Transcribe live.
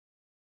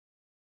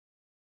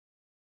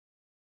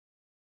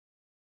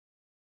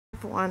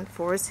351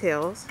 Forest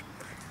Hills.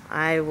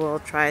 I will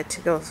try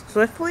to go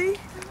swiftly,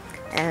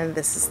 and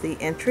this is the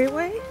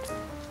entryway.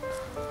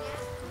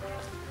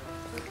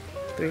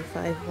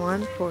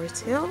 351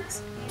 Forest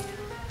Hills,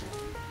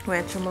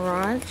 Rancho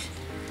Mirage.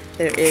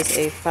 There is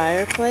a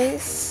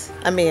fireplace,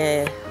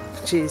 a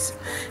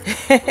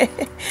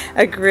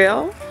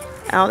grill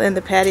out in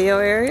the patio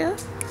area.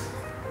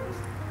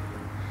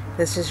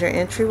 This is your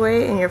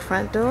entryway and your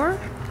front door.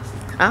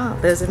 Oh,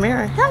 there's a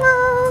mirror.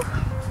 Hello!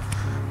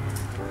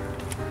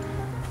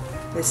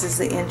 This is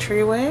the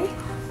entryway.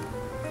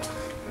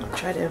 I'll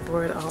try to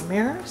avoid all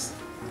mirrors.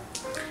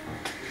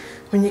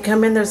 When you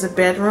come in, there's a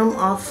bedroom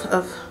off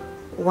of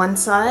one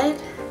side.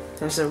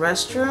 There's a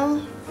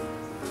restroom.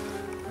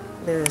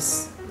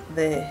 There's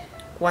the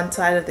one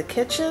side of the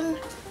kitchen.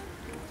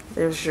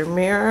 There's your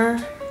mirror.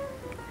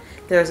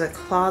 There's a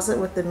closet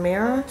with the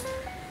mirror.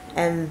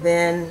 And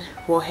then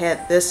we'll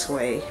head this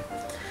way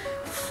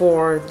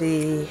for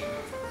the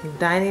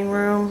dining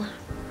room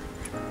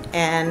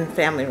and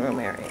family room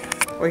area,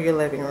 or your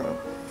living room.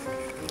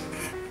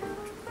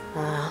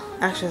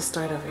 Actually, let's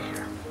start over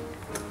here.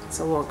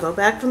 So we'll go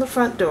back from the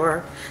front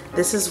door.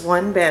 This is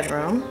one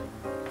bedroom.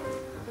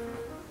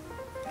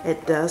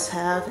 It does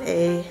have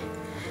a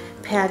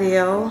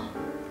patio,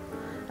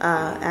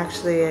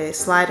 actually a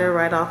slider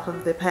right off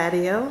of the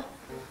patio.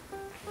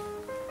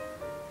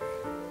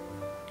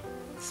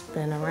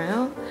 Spin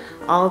around.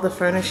 All of the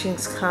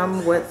furnishings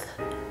come with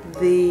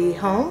the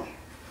home.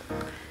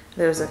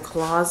 There's a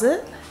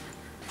closet.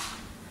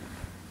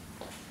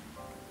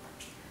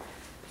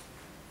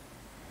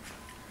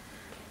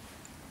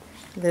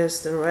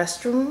 There's the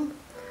restroom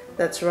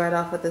that's right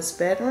off of this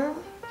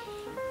bedroom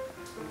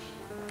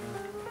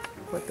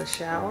with the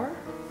shower.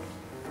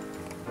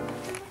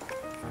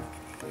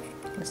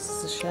 This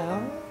is the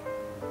shower,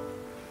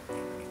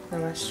 the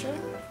restroom.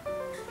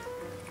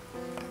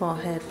 We'll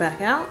head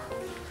back out.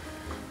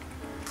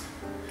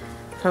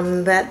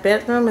 From that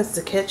bedroom is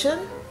the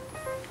kitchen.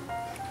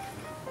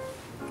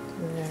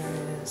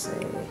 There is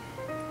a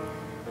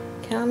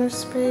counter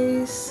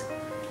space.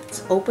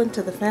 It's open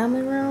to the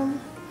family room.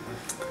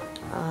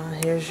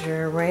 Here's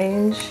your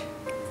range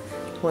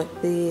with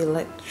the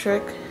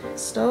electronic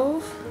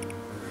stove,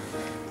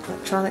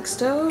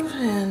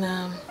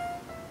 and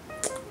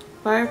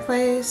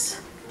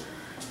fireplace,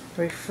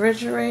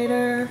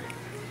 refrigerator,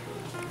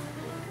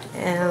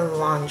 and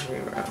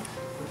laundry room.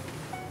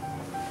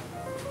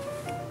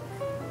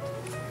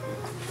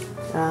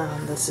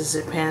 This is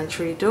a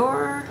pantry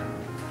door.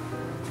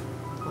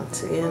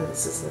 Once again,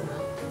 this is the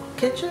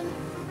kitchen,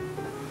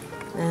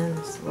 and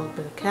there's a little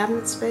bit of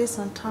cabinet space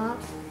on top.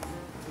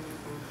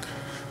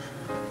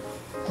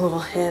 We'll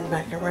head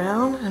back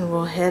around and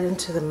we'll head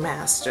into the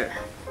master.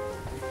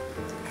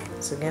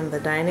 So again, the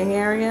dining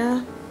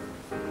area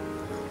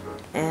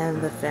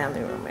and the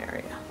family room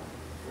area.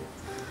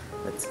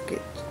 Let's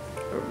get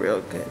a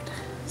real good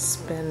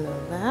spin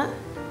of that.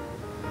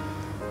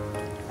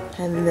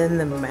 And then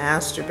the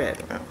master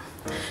bedroom.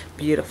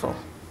 Beautiful.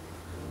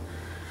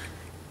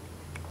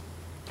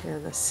 Here are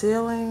the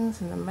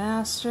ceilings in the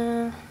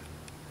master.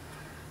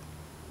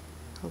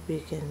 Hope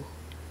you can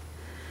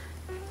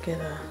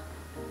get a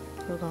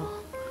little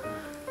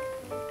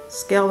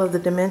scale of the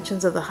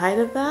dimensions of the height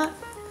of that.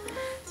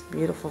 It's a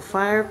beautiful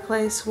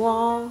fireplace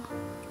wall.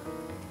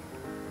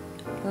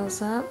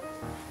 Goes up.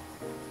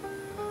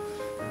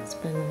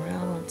 Spin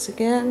around once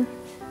again.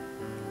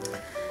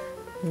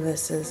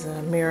 This is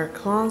a mirror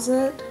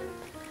closet.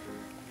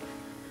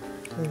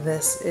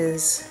 This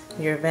is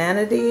your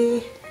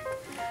vanity.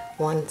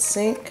 One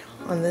sink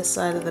on this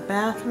side of the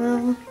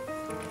bathroom.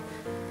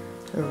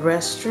 The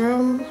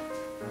restroom.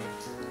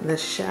 The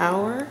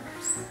shower.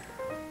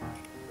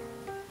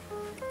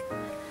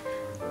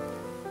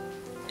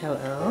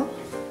 Hello.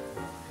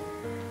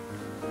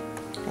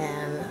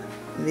 And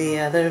the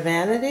other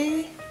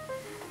vanity.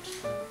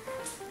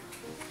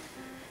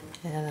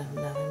 And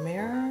another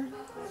mirror.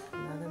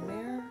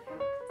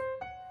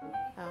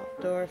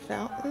 Outdoor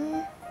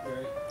fountain.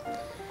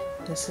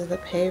 This is the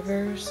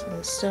pavers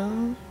and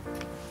stone.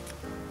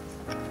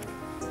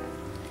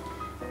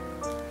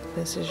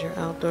 This is your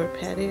outdoor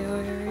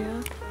patio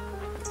area.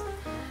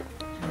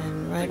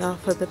 And right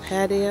off of the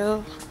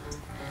patio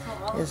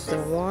is the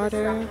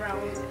water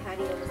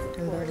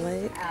and the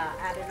lake.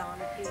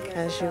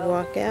 As you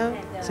walk out,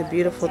 it's a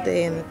beautiful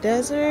day in the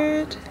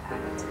desert.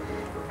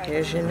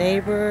 Here's your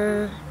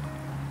neighbor.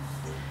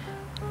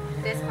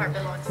 This part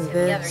belongs to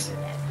the other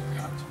unit.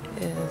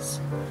 Is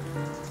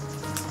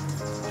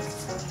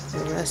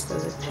the rest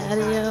of the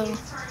patio.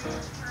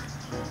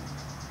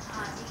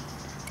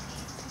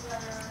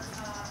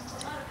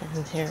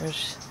 And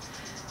here's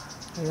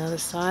another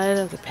side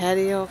of the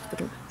patio of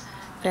the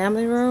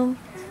family room.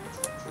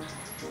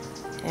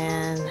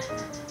 And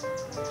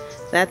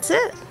that's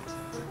it.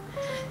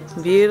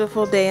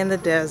 Beautiful day in the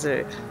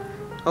desert.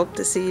 Hope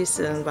to see you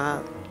soon,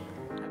 Bob.